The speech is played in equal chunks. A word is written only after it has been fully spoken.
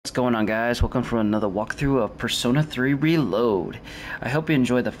What's going on, guys? Welcome for another walkthrough of Persona 3 Reload. I hope you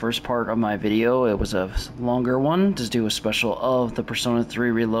enjoyed the first part of my video. It was a longer one to do a special of the Persona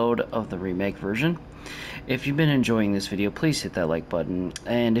 3 Reload of the remake version. If you've been enjoying this video, please hit that like button.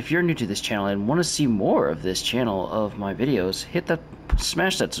 And if you're new to this channel and want to see more of this channel of my videos,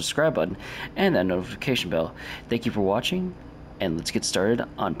 smash that subscribe button and that notification bell. Thank you for watching, and let's get started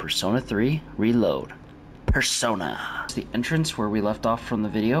on Persona 3 Reload. Persona. It's the entrance where we left off from the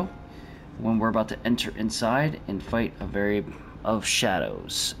video, when we're about to enter inside and fight a very of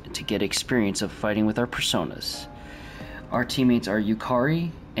shadows to get experience of fighting with our personas. Our teammates are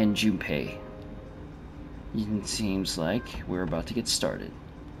Yukari and Junpei. It seems like we're about to get started.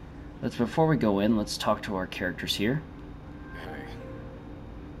 Before we go in, let's talk to our characters here.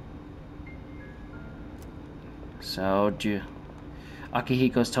 So,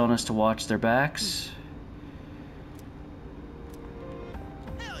 Akihiko's telling us to watch their backs.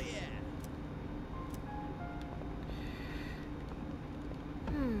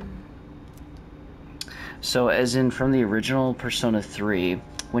 So, as in from the original Persona 3,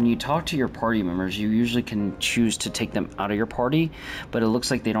 when you talk to your party members, you usually can choose to take them out of your party, but it looks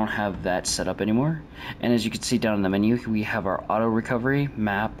like they don't have that set up anymore. And as you can see down in the menu, we have our auto recovery,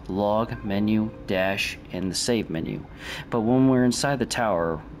 map, log, menu, dash, and the save menu. But when we're inside the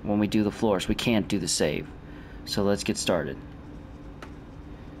tower, when we do the floors, we can't do the save. So let's get started.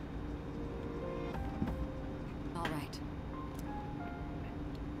 All right.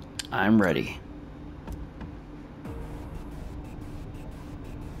 I'm ready.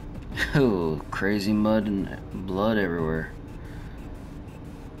 Oh, crazy mud and blood everywhere.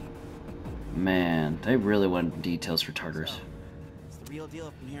 Man, they really went into details for Tartarus. So, it's the real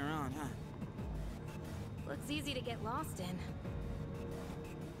deal from here on, huh? Well, it's easy to get lost in.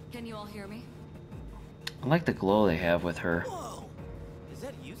 Can you all hear me? I like the glow they have with her. Whoa! Is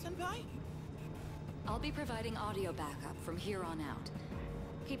that you, Senpai? I'll be providing audio backup from here on out.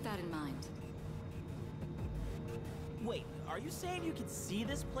 Keep that in mind. Wait, are you saying you can see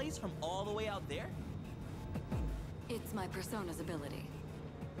this place from all the way out there? It's my persona's ability.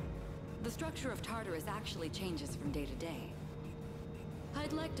 The structure of Tartarus actually changes from day to day.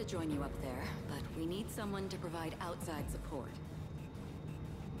 I'd like to join you up there, but we need someone to provide outside support.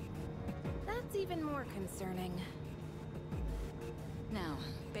 That's even more concerning. Now,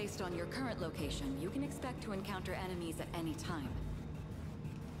 based on your current location, you can expect to encounter enemies at any time.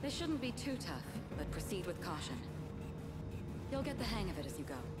 They shouldn't be too tough, but proceed with caution. You'll get the hang of it as you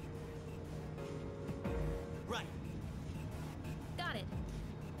go. Right. Got it.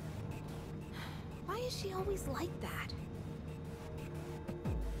 Why is she always like that?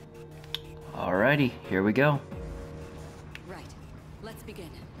 Alrighty, here we go. Right. Let's begin.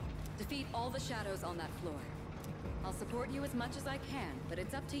 Defeat all the shadows on that floor. I'll support you as much as I can, but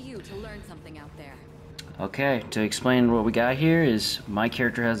it's up to you to learn something out there. Okay, to explain what we got here is my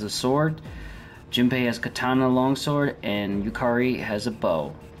character has a sword, Junpei has katana longsword, and Yukari has a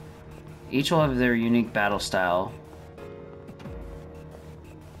bow. Each will have their unique battle style.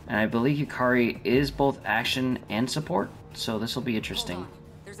 And I believe Yukari is both action and support, so this will be interesting. Hold on.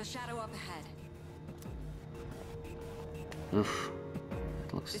 There's a shadow up ahead. Oof.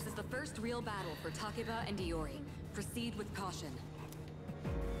 It looks... This is the first real battle for Takeba and Iori. Proceed with caution.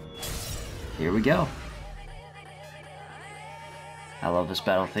 Here we go. I love this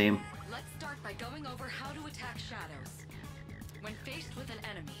battle theme. Let's start by going over how to attack shadows. When faced with an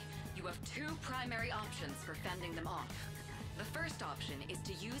enemy, you have two primary options for fending them off. The first option is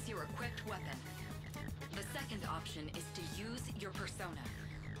to use your equipped weapon. The second option is to use your persona.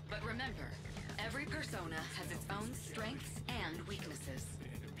 But remember, every persona has its own strengths and weaknesses.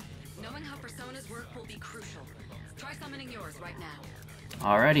 Knowing how personas work will be crucial. Try summoning yours right now.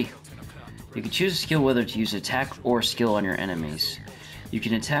 Alrighty. You can choose a skill whether to use attack or skill on your enemies. You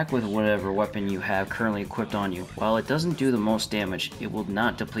can attack with whatever weapon you have currently equipped on you. While it doesn't do the most damage, it will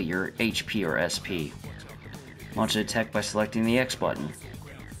not deplete your HP or SP. Launch an attack by selecting the X button.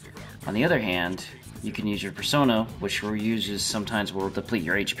 On the other hand, you can use your persona, which sometimes will deplete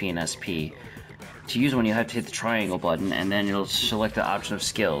your HP and SP. To use one, you'll have to hit the triangle button, and then you'll select the option of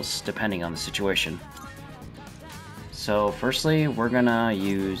skills, depending on the situation. So, firstly, we're gonna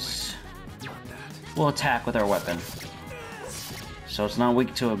we'll attack with our weapon. So it's not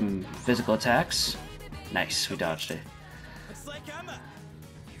weak to physical attacks. Nice, we dodged it. Looks like I'm up.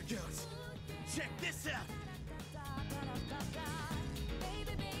 Here goes. Check this out.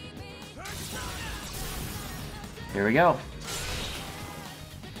 Here we go.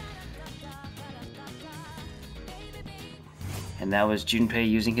 And that was Junpei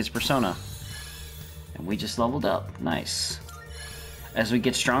using his persona. And we just leveled up. Nice. As we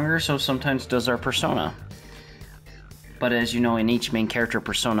get stronger, so sometimes does our persona. But as you know, in each main character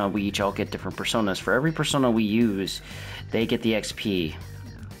persona, we each all get different personas. For every persona we use, they get the XP.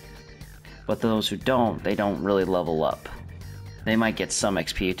 But those who don't, they don't really level up. They might get some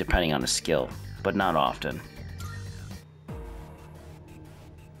XP depending on the skill, but not often.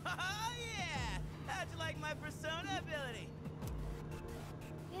 Oh yeah! How'd you like my persona ability?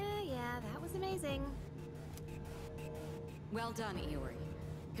 Yeah, that was amazing. Well done, Iori.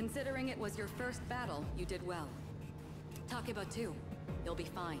 Considering it was your first battle, you did well. Takeba too. You'll be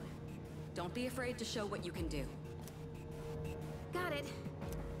fine. Don't be afraid to show what you can do. Got it.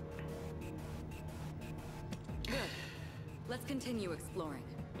 Good. Let's continue exploring.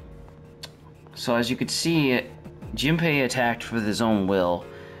 So as you could see, Jinpei attacked with his own will.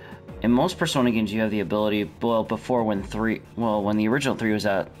 In most Persona games, you have the ability, well, before when the original 3 was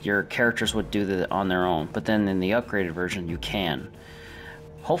out, your characters would do that on their own. But then in the upgraded version, you can.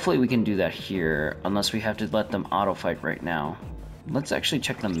 Hopefully we can do that here, unless we have to let them auto-fight right now. Let's actually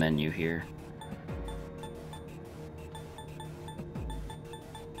check the menu here.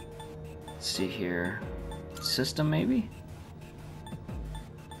 Let's see here. System, maybe?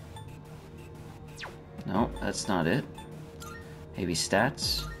 No, that's not it. Maybe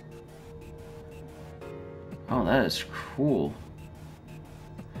stats? Oh, that is cool.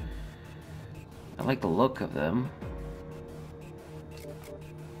 I like the look of them.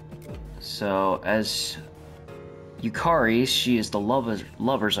 So, as Yukari, she is the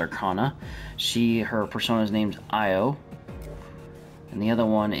Lover's Arcana. Her persona is named Io. And the other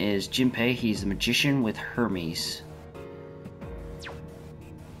one is Jinpei. He's the Magician with Hermes.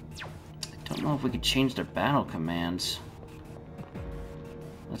 I don't know if we could change their battle commands.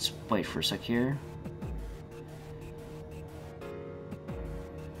 Let's wait for a sec here.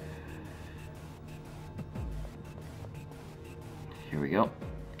 Here we go.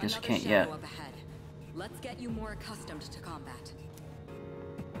 Guess we can't yet. Up ahead. Let's get you more accustomed to combat.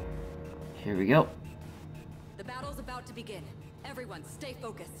 Here we go. The battle's about to begin. Everyone, stay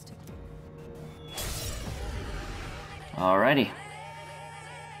focused. Alrighty.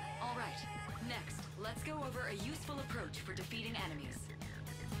 All right. Next, let's go over a useful approach for defeating enemies.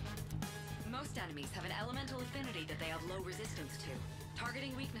 Most enemies have an elemental affinity that they have low resistance to.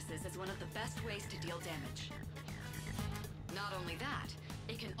 Targeting weaknesses is one of the best ways to deal damage. Not only that,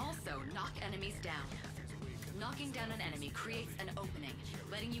 it can also knock enemies down. Knocking down an enemy creates an opening,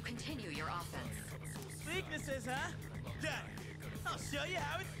 letting you continue your offense. Weaknesses, huh? Done. I'll show you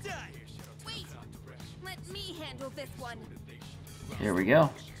how it's done. Wait! Let me handle this one. Here we go.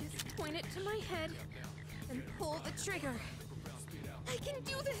 Just point it to my head and pull the trigger. I can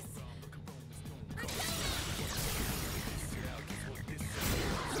do this!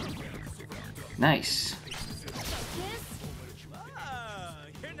 Nice. Oh,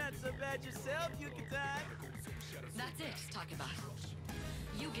 you're not so bad yourself, Yukatai. That's it, Takeba.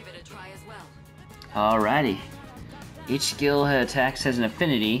 You give it a try as well. Alrighty. Each skill attacks has an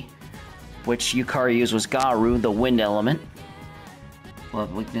affinity, which Yukari used was Garu, the wind element. Will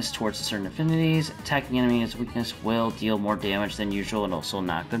have weakness towards certain affinities. Attacking enemy as weakness will deal more damage than usual and also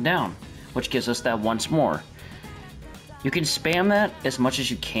knock them down, which gives us that once more. You can spam that as much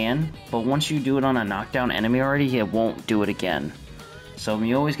as you can, but once you do it on a knockdown enemy already, it won't do it again. So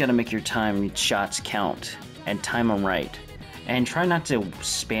you always got to make your time shots count and time them right. And try not to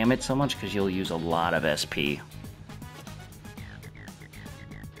spam it so much because you'll use a lot of SP.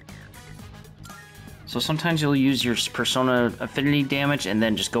 So sometimes you'll use your persona affinity damage and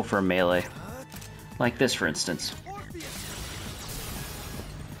then just go for a melee. Like this, for instance.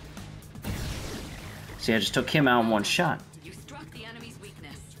 See, I just took him out in one shot. You struck the enemy's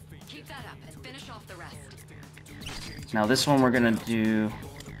weakness. Keep that up and finish off the rest. Now this one we're gonna do,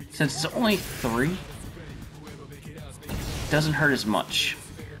 since it's only 3, doesn't hurt as much,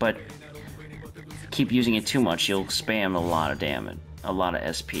 but keep using it too much, you'll spam a lot of damage, a lot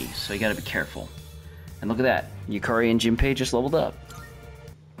of SP, so you gotta be careful. And look at that, Yukari and Jinpei just leveled up.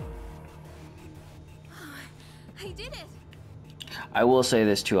 I did it! I will say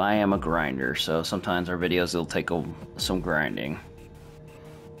this too, I am a grinder, so sometimes our videos will take some grinding.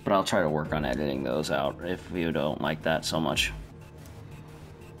 But I'll try to work on editing those out if you don't like that so much.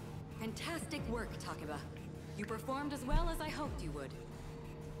 Fantastic work, Takeba. You performed as well as I hoped you would.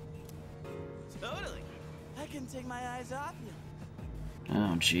 Totally. I couldn't take my eyes off you.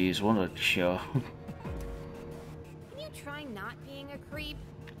 Oh jeez, what a show. Can you try not being a creep?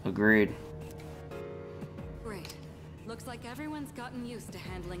 Agreed. Great. Looks like everyone's gotten used to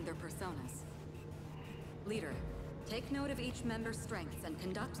handling their personas. Leader, take note of each member's strengths and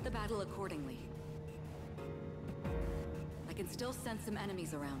conduct the battle accordingly. I can still sense some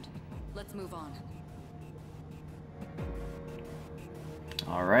enemies around. Let's move on.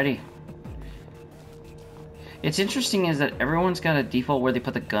 Alrighty. It's interesting is that everyone's got a default where they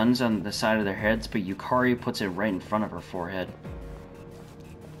put the guns on the side of their heads, but Yukari puts it right in front of her forehead.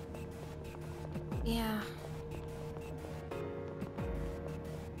 Yeah.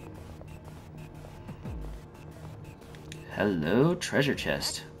 Hello, treasure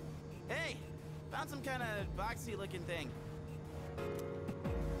chest. Hey, found some kind of boxy-looking thing.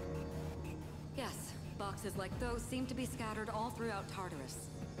 Yes, boxes like those seem to be scattered all throughout Tartarus.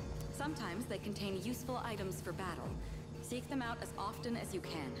 Sometimes they contain useful items for battle. Seek them out as often as you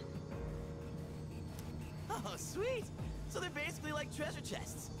can. Oh, sweet! So they're basically like treasure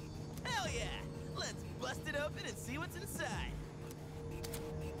chests. Hell yeah! Let's bust it open and see what's inside.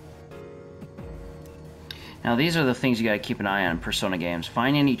 Now these are the things you gotta keep an eye on in Persona games.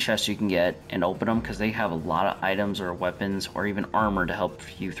 Find any chests you can get and open them because they have a lot of items or weapons or even armor to help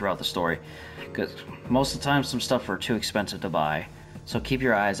you throughout the story. Because most of the time some stuff are too expensive to buy. So keep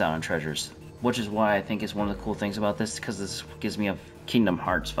your eyes out on treasures. Which is why I think is one of the cool things about this, because this gives me a Kingdom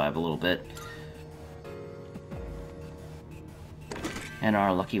Hearts vibe a little bit. And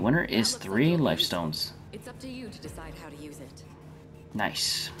our lucky winner is 3 life stones. It's up to you to decide how to use it.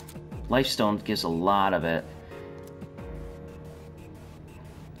 Nice. Life stone gives a lot of it.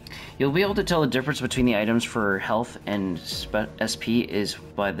 You'll be able to tell the difference between the items for health and SP is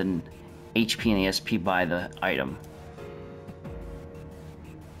by the HP and the SP by the item.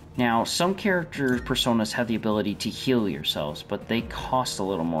 Now, some character personas have the ability to heal yourselves, but they cost a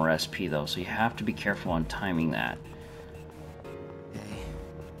little more SP though, so you have to be careful on timing that.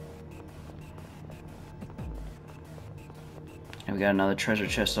 And we got another treasure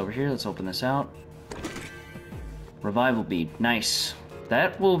chest over here. Let's open this out. Revival bead. Nice.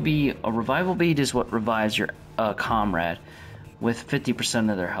 That will be... A revival bead is what revives your comrade with 50%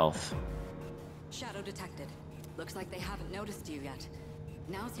 of their health. Shadow detected. Looks like they haven't noticed you yet.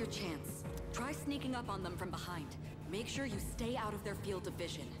 Now's your chance. Try sneaking up on them from behind. Make sure you stay out of their field of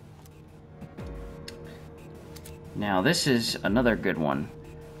vision. Now, this is another good one.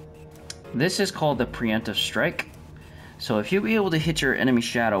 This is called the preemptive strike. So if you'll be able to hit your enemy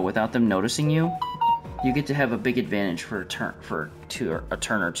shadow without them noticing you, you get to have a big advantage for a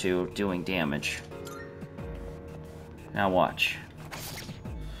turn or two doing damage. Now watch.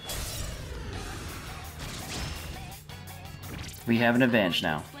 We have an advantage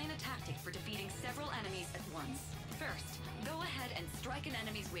now. Explain a tactic for defeating several enemies at once. First, go ahead and strike an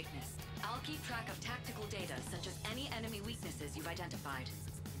enemy's weakness. I'll keep track of tactical data such as any enemy weaknesses you've identified.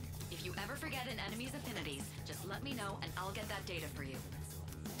 If you ever forget an enemy's affinities, just let me know and I'll get that data for you.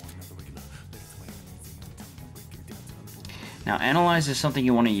 Now, analyze is something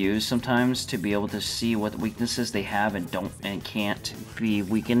you want to use sometimes to be able to see what weaknesses they have and don't and can't be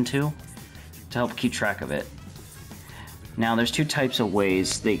weakened to help keep track of it. Now, there's 2 types of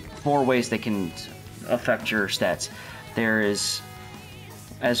ways, 4 ways they can affect your stats. There is,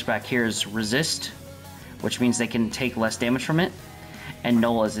 as back here, is resist, which means they can take less damage from it. And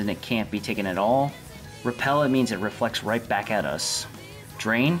null as in it can't be taken at all. Repel, it means it reflects right back at us.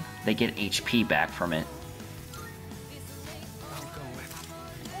 Drain, they get HP back from it.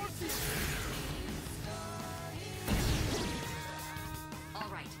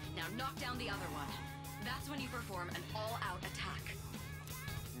 Alright, now knock down the other one. That's when you perform an all-out attack.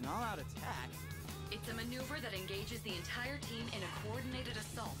 An all-out attack? It's a maneuver that engages the entire team in a coordinated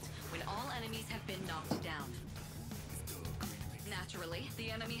assault when all enemies have been knocked down. Naturally,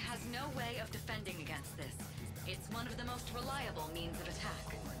 the enemy has no way of defending against this. It's one of the most reliable means of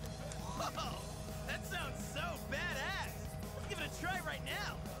attack. Whoa! That sounds so badass! Let's give it a try right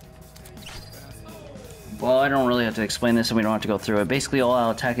now! Well, I don't really have to explain this, and we don't have to go through it. Basically,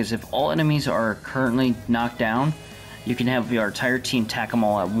 all-out attack is if all enemies are currently knocked down, you can have your entire team attack them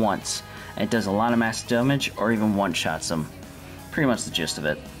all at once. It does a lot of mass damage, or even one-shots them. Pretty much the gist of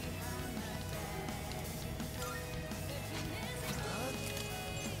it.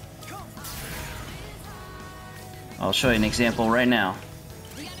 I'll show you an example right now.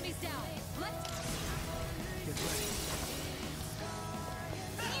 The enemy's down.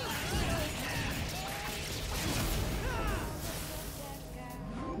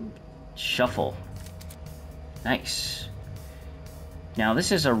 Shuffle. Nice. Now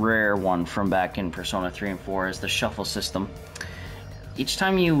this is a rare one from back in Persona 3 and 4 is the shuffle system. Each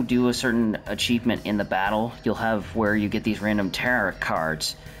time you do a certain achievement in the battle, you'll have where you get these random tarot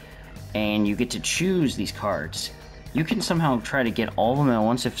cards. And you get to choose these cards. You can somehow try to get all of them at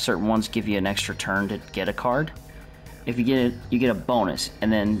once if certain ones give you an extra turn to get a card. If you get it, you get a bonus,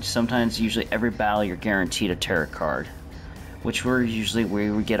 and then sometimes, usually every battle, you're guaranteed a tarot card. which we're usually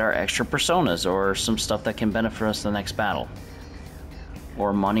where we get our extra personas or some stuff that can benefit us in the next battle,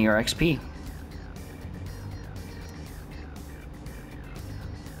 or money or XP.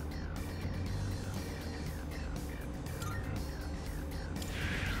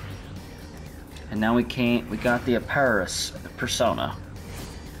 And now we got the Tartarus persona.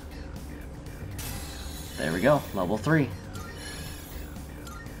 There we go, level 3.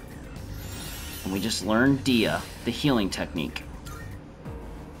 And we just learned Dia, the healing technique.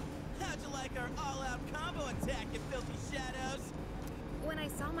 How'd you like our all-out combo attack, you filthy shadows? When I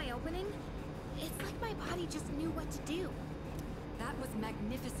saw my opening, it's like my body just knew what to do. That was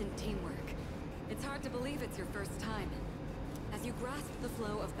magnificent teamwork. It's hard to believe it's your first time. As you grasp the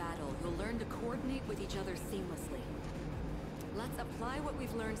flow of battle, you'll learn to coordinate with each other seamlessly. Let's apply what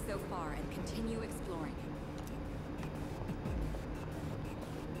we've learned so far and continue exploring.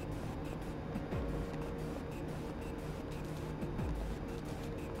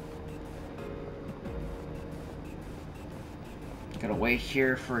 Gotta wait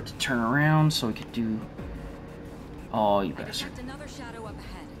here for it to turn around so we could do... Oh, you I guys are... detect another shadow up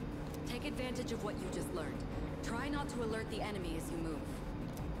ahead. Take advantage of what you just learned. Try not to alert the enemy as you move.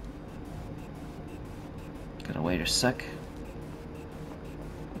 Gotta wait a sec.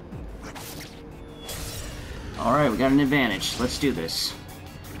 Alright, we got an advantage. Let's do this.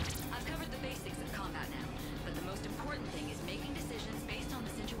 I've covered the basics of combat now, but the most important thing is making decisions based on the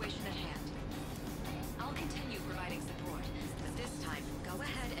situation at hand. I'll continue providing support, but this time, go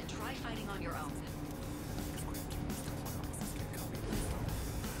ahead and try fighting on your own.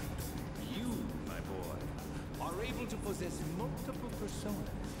 You, my boy, are able to possess multiple personas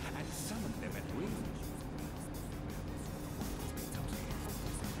and summon them at will.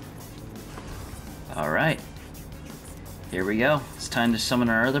 Alright. Here we go. It's time to summon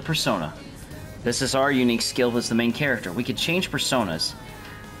our other persona. This is our unique skill as the main character. We can change personas.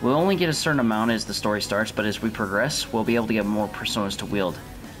 We'll only get a certain amount as the story starts, but as we progress, we'll be able to get more personas to wield.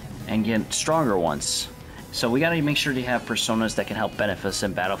 And get stronger ones. So we gotta make sure to have personas that can help benefit us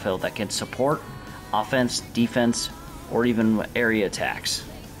in Battlefield, that can support offense, defense, or even area attacks.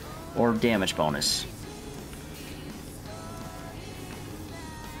 Or damage bonus.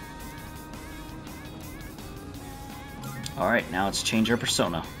 Alright, now let's change our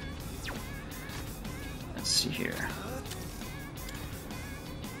persona. Let's see here.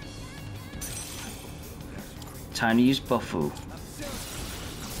 Time to use Bufu.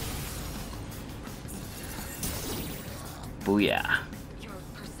 Booyah. Your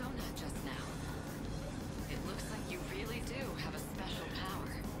persona just now. It looks like you really do have a special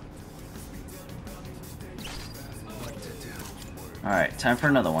power. Alright, time for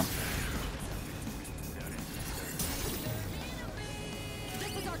another one.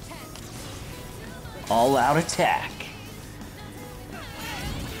 All out attack.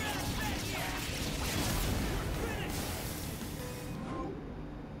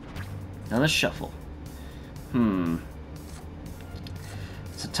 Another shuffle.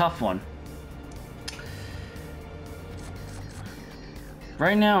 It's a tough one.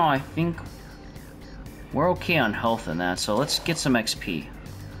 Right now, I think we're okay on health in that, so let's get some XP.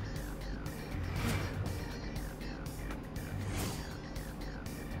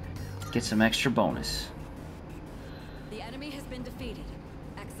 Get some extra bonus. The enemy has been defeated.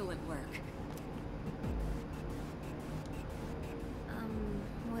 Excellent work.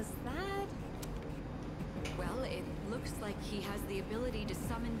 Was that? Well, it looks like he has the ability to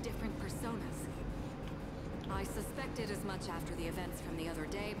summon different personas. I suspected as much after the events from the other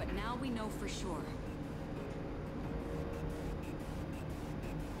day, but now we know for sure.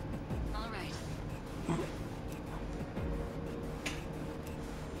 All right.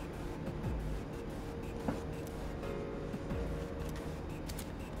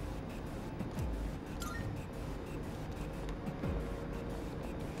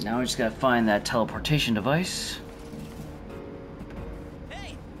 Now we just gotta find that teleportation device.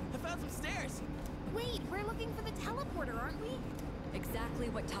 Hey, I found some stairs. Wait, we're looking for the teleporter, aren't we? Exactly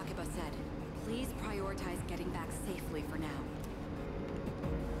what Takeba said. Please prioritize getting back safely for now.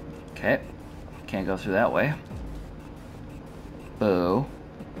 Okay. Can't go through that way. Boo.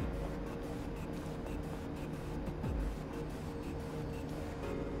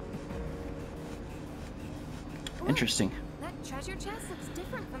 Look, Interesting. that treasure chest looks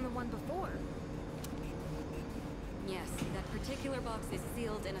different from the one before. Yes, that particular box is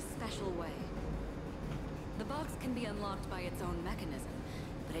sealed in a special way. The box can be unlocked by its own mechanism,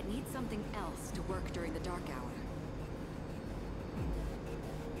 but it needs something else to work during the dark hour.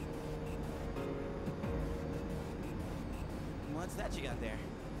 What's that you got there?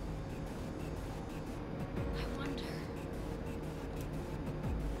 I wonder...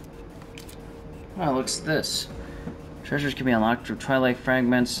 Oh, looks at this. Treasures can be unlocked through Twilight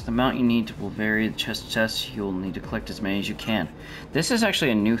Fragments. The amount you need will vary. The chest, you'll need to collect as many as you can. This is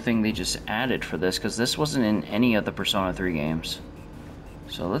actually a new thing they just added for this, because this wasn't in any of the Persona 3 games.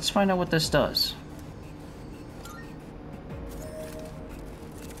 So let's find out what this does.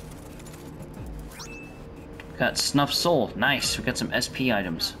 Got Snuff Soul. Nice. We got some SP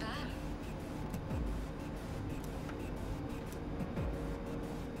items.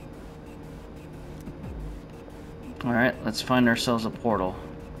 Alright, let's find ourselves a portal.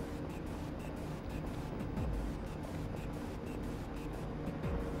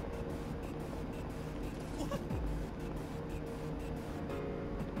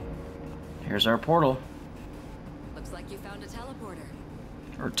 Here's our portal. Looks like you found a teleporter.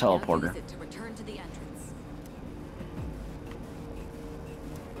 Or teleporter. Now use it to return to the entrance.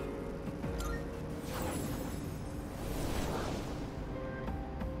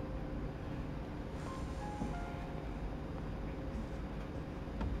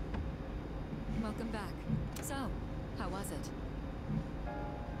 Welcome back. So, how was it?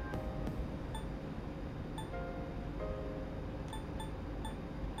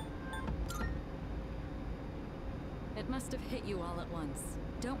 It must have hit you all at once.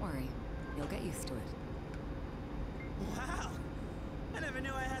 Don't worry, you'll get used to it. Wow! I never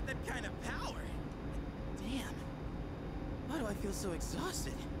knew I had that kind of power. Damn. Why do I feel so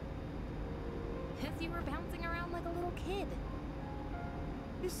exhausted? Because you were bouncing around like a little kid.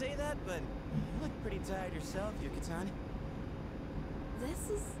 You say that, but you look pretty tired yourself, Yuka-tan. This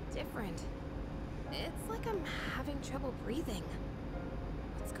is different. It's like I'm having trouble breathing.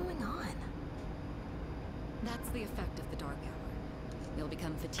 What's going on? That's the effect of the dark hour. You'll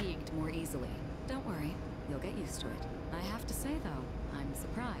become fatigued more easily. Don't worry, you'll get used to it. I have to say though, I'm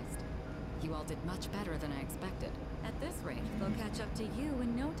surprised. You all did much better than I expected. At this rate, they'll catch up to you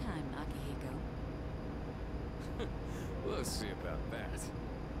in no time, Akihiko. We'll see about that.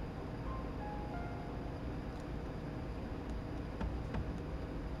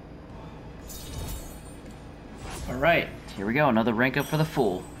 Alright, here we go. Another rank up for the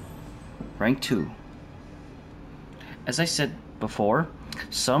Fool. Rank 2. As I said before,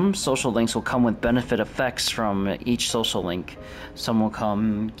 some social links will come with benefit effects from each social link. Some will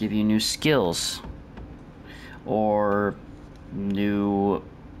come give you new skills. Or new...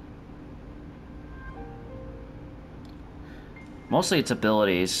 Mostly it's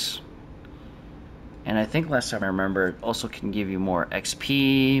abilities. And I think last time I remember, it also can give you more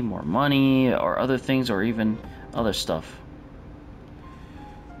XP, more money, or other things, or even other stuff.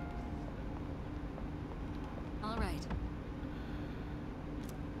 All right.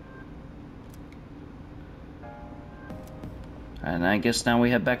 And I guess now we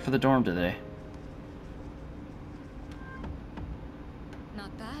head back for the dorm today.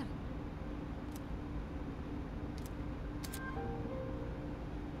 Not bad.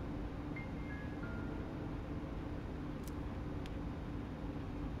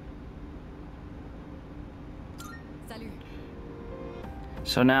 Salut.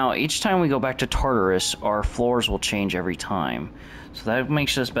 So now, each time we go back to Tartarus, our floors will change every time. So that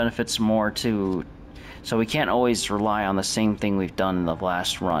makes us benefits more to... So we can't always rely on the same thing we've done in the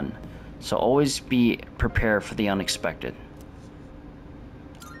last run. So always be prepared for the unexpected.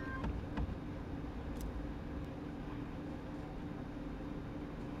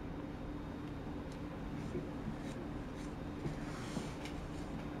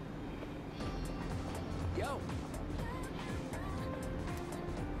 Yo!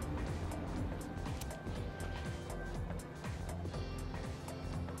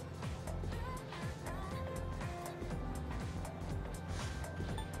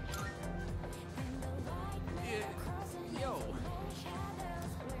 Yo!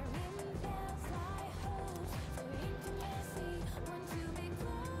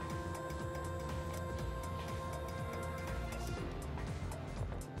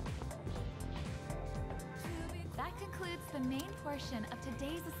 That concludes the main portion of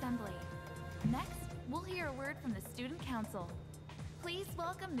today's assembly. Next, we'll hear a word from the Student Council. Please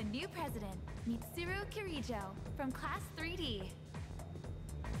welcome the new president, Mitsuru Kirijo, from Class 3D.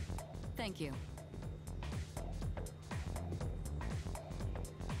 Thank you.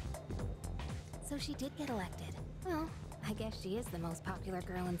 So she did get elected. Well, I guess she is the most popular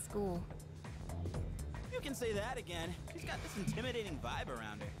girl in school. You can say that again. She's got this intimidating vibe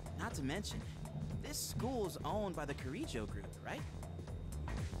around her. Not to mention, this school's owned by the Kirijo group, right?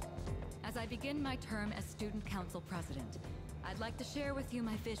 As I begin my term as Student Council President, I'd like to share with you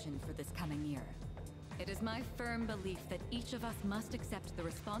my vision for this coming year. It is my firm belief that each of us must accept the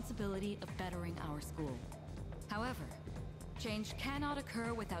responsibility of bettering our school. However, Change cannot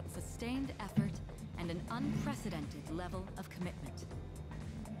occur without sustained effort and an unprecedented level of commitment.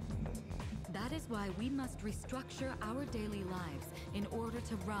 That is why we must restructure our daily lives in order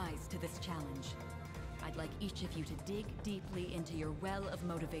to rise to this challenge. I'd like each of you to dig deeply into your well of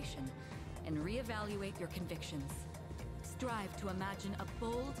motivation and reevaluate your convictions. Strive to imagine a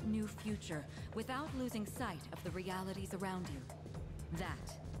bold new future without losing sight of the realities around you.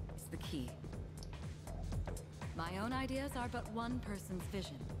 That is the key. My own ideas are but one person's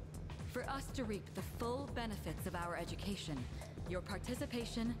vision. For us to reap the full benefits of our education, your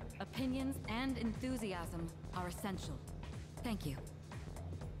participation, opinions, and enthusiasm are essential. Thank you.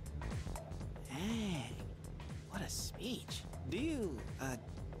 Dang, what a speech. Do you,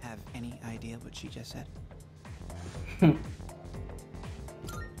 have any idea what she just said?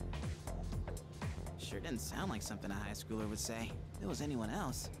 Sure didn't sound like something a high schooler would say. If it was anyone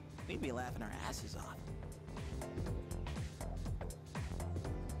else, we'd be laughing our asses off.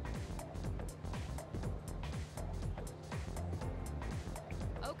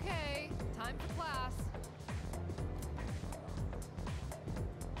 Okay, time for class.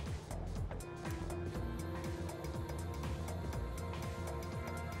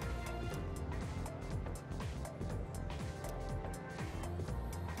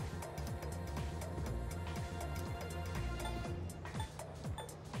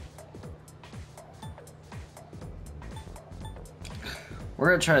 We're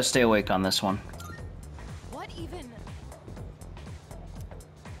gonna try to stay awake on this one. What even?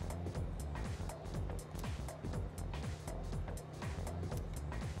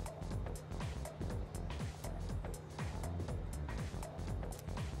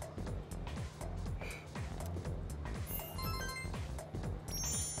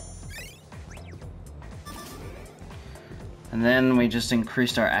 And then we just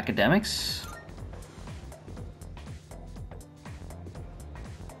increased our academics.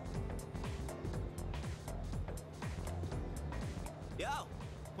 Yo,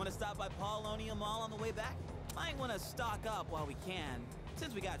 wanna stop by Paulonia Mall on the way back? Might wanna stock up while we can,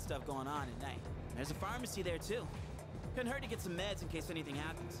 since we got stuff going on at night. There's a pharmacy there too. Couldn't hurt to get some meds in case anything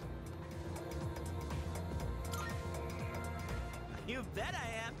happens. You bet I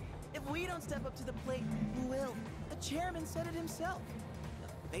am. If we don't step up to the plate, who will? The chairman said it himself. The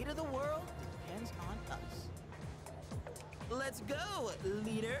fate of the world depends on us. Let's go,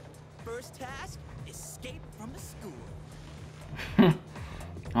 leader. First task, escape from the school.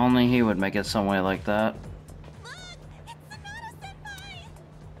 Only he would make it some way like that. Look! It's Sonata-senpai!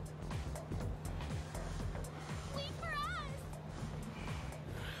 Wait for us!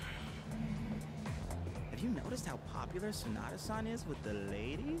 Have you noticed how popular Sonata-san is with the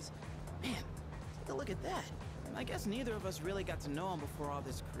ladies? Man, take a look at that. I guess neither of us really got to know him before all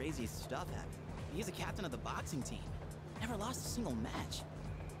this crazy stuff happened. He's the captain of the boxing team. Never lost a single match.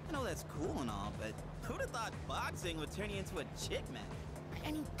 I know that's cool and all, but who'd have thought boxing would turn you into a chick man?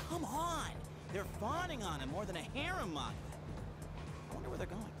 I mean, come on! They're fawning on him more than a harem manga. I wonder where they're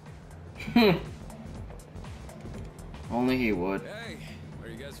going. Only he would. Hey, are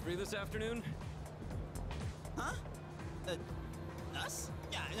you guys free this afternoon? Huh? Us?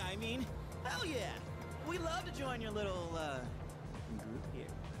 Yeah, I mean, hell yeah! We love to join your little, group here.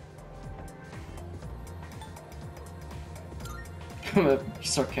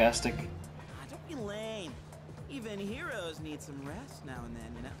 Sarcastic. Don't be lame. Even heroes need some rest now and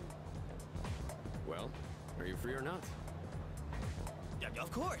then, you know? Well, are you free or not? Yeah,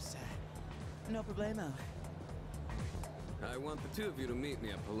 of course. No problemo. I want the two of you to meet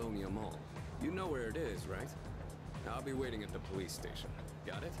me at Polonia Mall. You know where it is, right? I'll be waiting at the police station.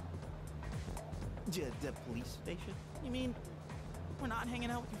 Got it? The police station? You mean we're not hanging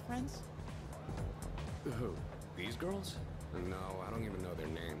out with your friends? Who? These girls? No, I don't even know their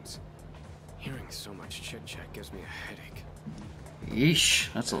names. Hearing so much chit-chat gives me a headache.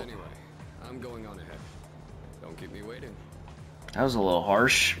 Yeesh, that's a Anyway, I'm going on ahead. Don't keep me waiting. that was a little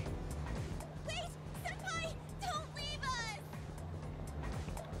harsh. Wait! Senpai! Don't leave us!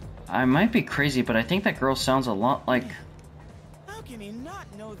 I might be crazy, but I think that girl sounds a lot like. How can he not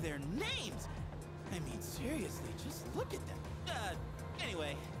know their names? I mean, seriously, just look at them.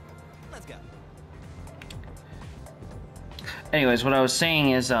 Anyway, let's go. Anyways, what I was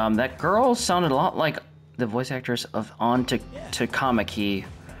saying is that girl sounded a lot like the voice actress of Takamaki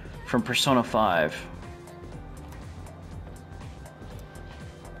from Persona 5.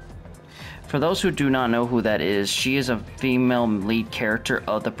 For those who do not know who that is, she is a female lead character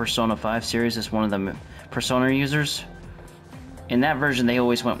of the Persona 5 series as one of the Persona users. In that version, they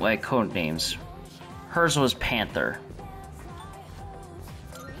always went by code names. Hers was Panther.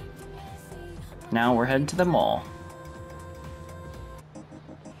 Now we're heading to the mall.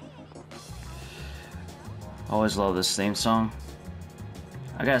 Always love this theme song.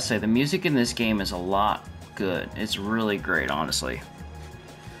 I gotta say, the music in this game is a lot good. It's really great, honestly.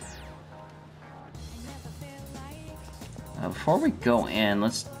 Before we go in,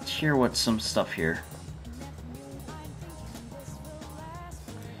 let's hear what's some stuff here.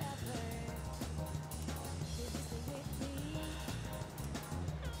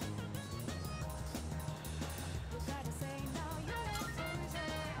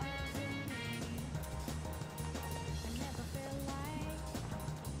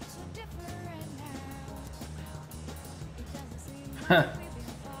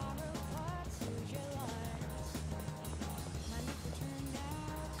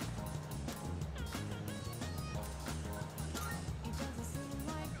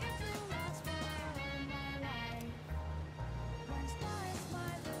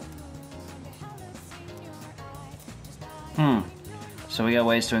 So we got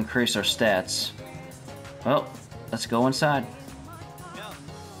ways to increase our stats. Well, let's go inside.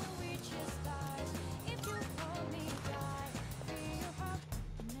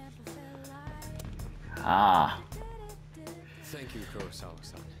 Ah. Thank you,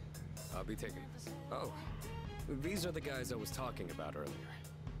 Kurosawa-san. I'll be taking this. Oh, these are the guys I was talking about earlier.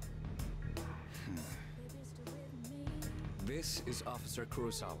 This is Officer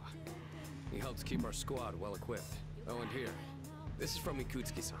Kurosawa. He helps keep our squad well equipped. Oh, and here, this is from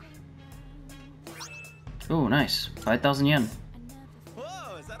Ikutsuki-san. Oh, nice. 5,000 yen.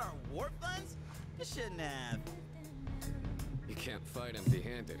 Whoa, is that our warp lens? You shouldn't have. You can't fight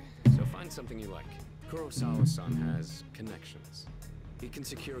empty-handed, so find something you like. Kurosawa-san has connections. He can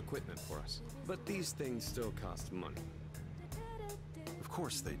secure equipment for us, but these things still cost money. Of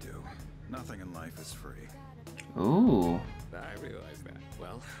course they do. Nothing in life is free. Ooh. I realize that.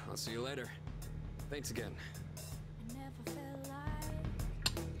 Well, I'll see you later. Thanks again.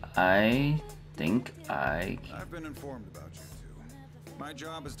 I've been informed about you two. My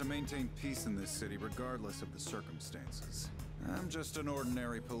job is to maintain peace in this city regardless of the circumstances. I'm just an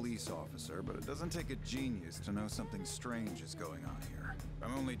ordinary police officer, but it doesn't take a genius to know something strange is going on here.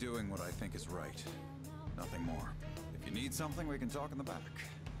 I'm only doing what I think is right. Nothing more. If you need something, we can talk in the back.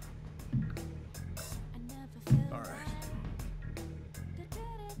 All right.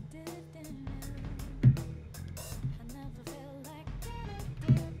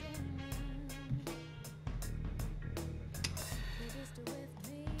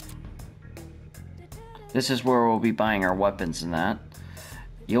 This is where we'll be buying our weapons and that.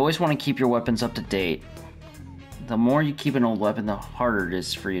 You always want to keep your weapons up to date. The more you keep an old weapon, the harder it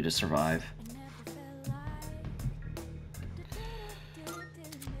is for you to survive.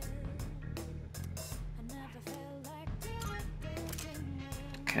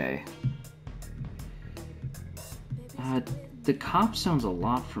 Okay. The cop sounds a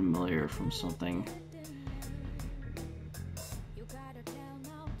lot familiar from something.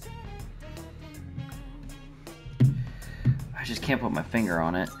 I just can't put my finger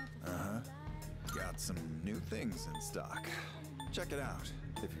on it. Got some new things in stock. Check it out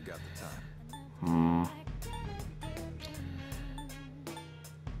if you've got the time.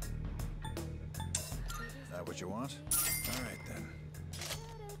 That what you want? All right then.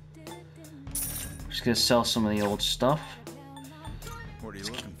 Just gonna sell some of the old stuff. What are you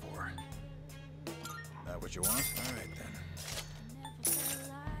looking for? That what you want? All right then.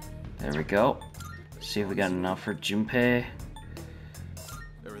 There we go. See if we got enough for Junpei.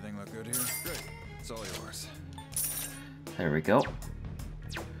 Everything look good here? Great. It's all yours. There we go.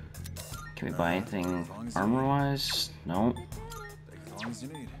 Can we buy anything armor-wise? No. Take as long as you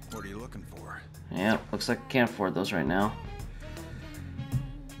need. What are you looking for? Yeah, looks like I can't afford those right now.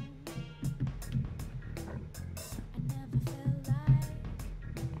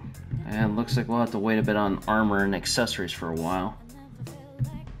 And looks like we'll have to wait a bit on armor and accessories for a while.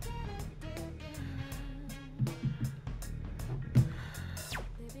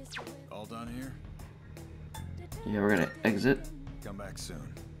 All done here? Yeah, we're gonna exit. Come back soon.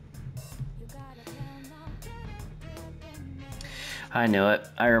 I knew it.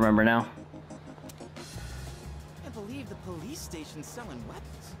 I remember now. I can't believe the police station's selling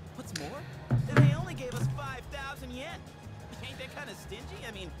weapons. What's more, they only gave us 5,000 yen. Ain't that kind of stingy?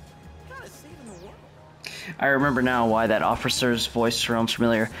 I mean, kind of saving the world. I remember now why that officer's voice sounds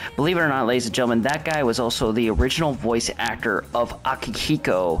familiar. Believe it or not, ladies and gentlemen, that guy was also the original voice actor of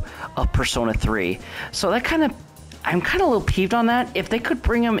Akihiko of Persona 3. So that I'm kind of a little peeved on that. If they could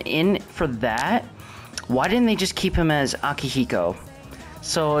bring him in for that, why didn't they just keep him as Akihiko?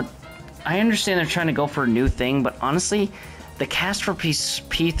 So I understand they're trying to go for a new thing, but honestly, the cast for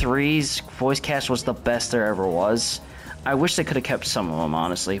P3's voice cast was the best there ever was. I wish they could have kept some of them,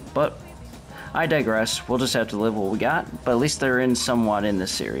 honestly, but I digress. We'll just have to live what we got, but at least they're in somewhat in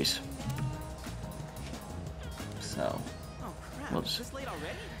this series. So, Oh crap, we'll is just, this late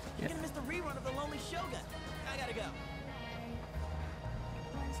already? You're gonna miss the rerun of The Lonely Shogun. I gotta go.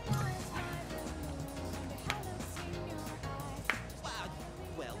 Wow,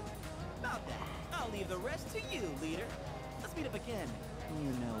 well, about that. I'll leave the rest to you, leader. Let's meet up again.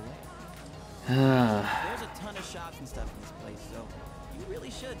 You know what? There's a ton of shops and stuff in this place, so you really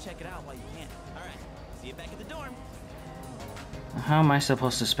should check it out while you can. Alright, see you back at the dorm. how am I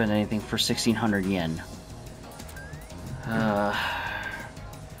supposed to spend anything for 1,600 yen?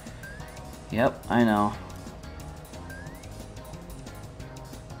 Yep, I know.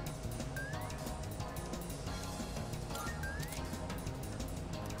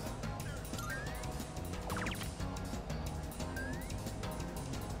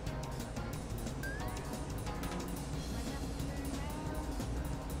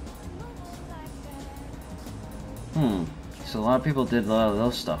 So a lot of people did a lot of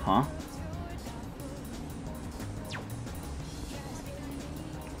those stuff, huh?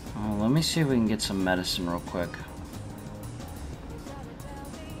 Oh, let me see if we can get some medicine real quick.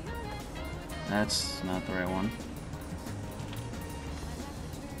 That's not the right one.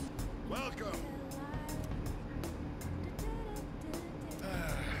 Welcome.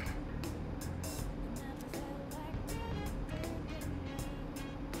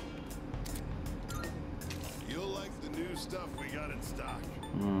 You'll like the new stuff we got in stock.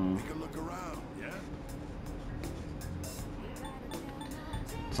 Take a look around, yeah?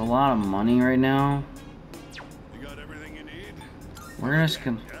 It's a lot of money right now. You got everything you need? We're just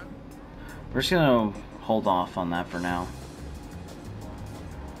gonna hold off on that for now.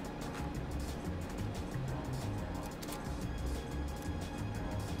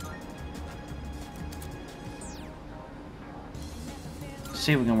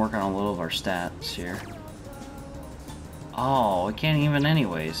 See if we can work on a little of our stats here. Oh, we can't even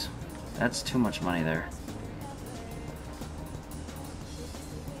anyways. That's too much money there.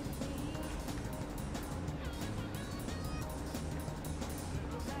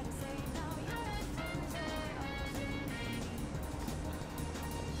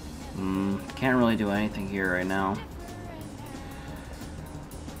 Can't really do anything here right now.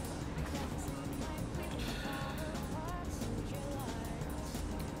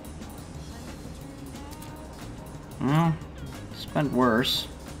 Well, spent worse.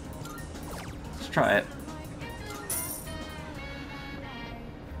 Let's try it.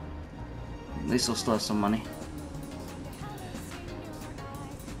 At least we'll still have some money.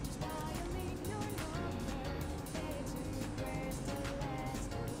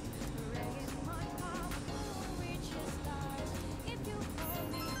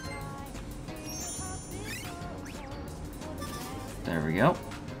 There we go.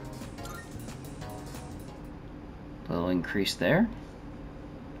 A little increase there.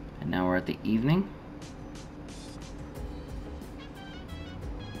 And now we're at the evening.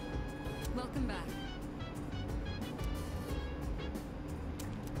 Welcome back.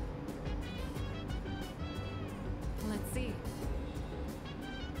 Let's see.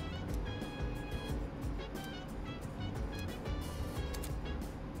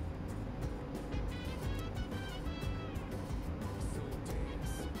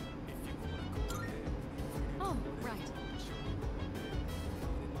 Oh, right.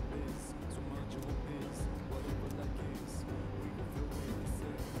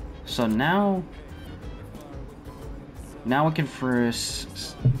 So now we can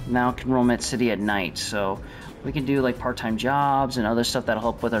roam at city at night. So we can do like part-time jobs and other stuff that'll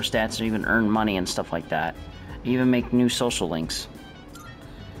help with our stats or even earn money and stuff like that. Even make new social links.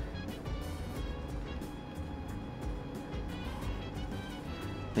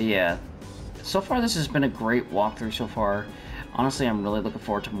 But yeah, so far this has been a great walkthrough so far. Honestly, I'm really looking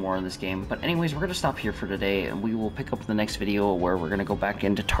forward to more in this game. But anyways, we're going to stop here for today, and we will pick up the next video where we're going to go back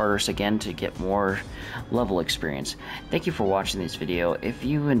into Tartarus again to get more level experience. Thank you for watching this video. If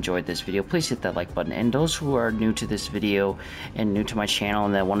you enjoyed this video, please hit that like button. And those who are new to this video and new to my channel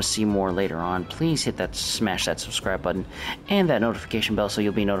and that want to see more later on, please smash that subscribe button and that notification bell so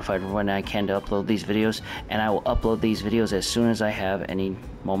you'll be notified when I can to upload these videos. And I will upload these videos as soon as I have any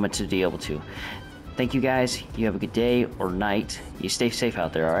moment to be able to. Thank you guys. You have a good day or night. You stay safe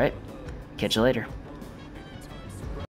out there, alright? Catch you later.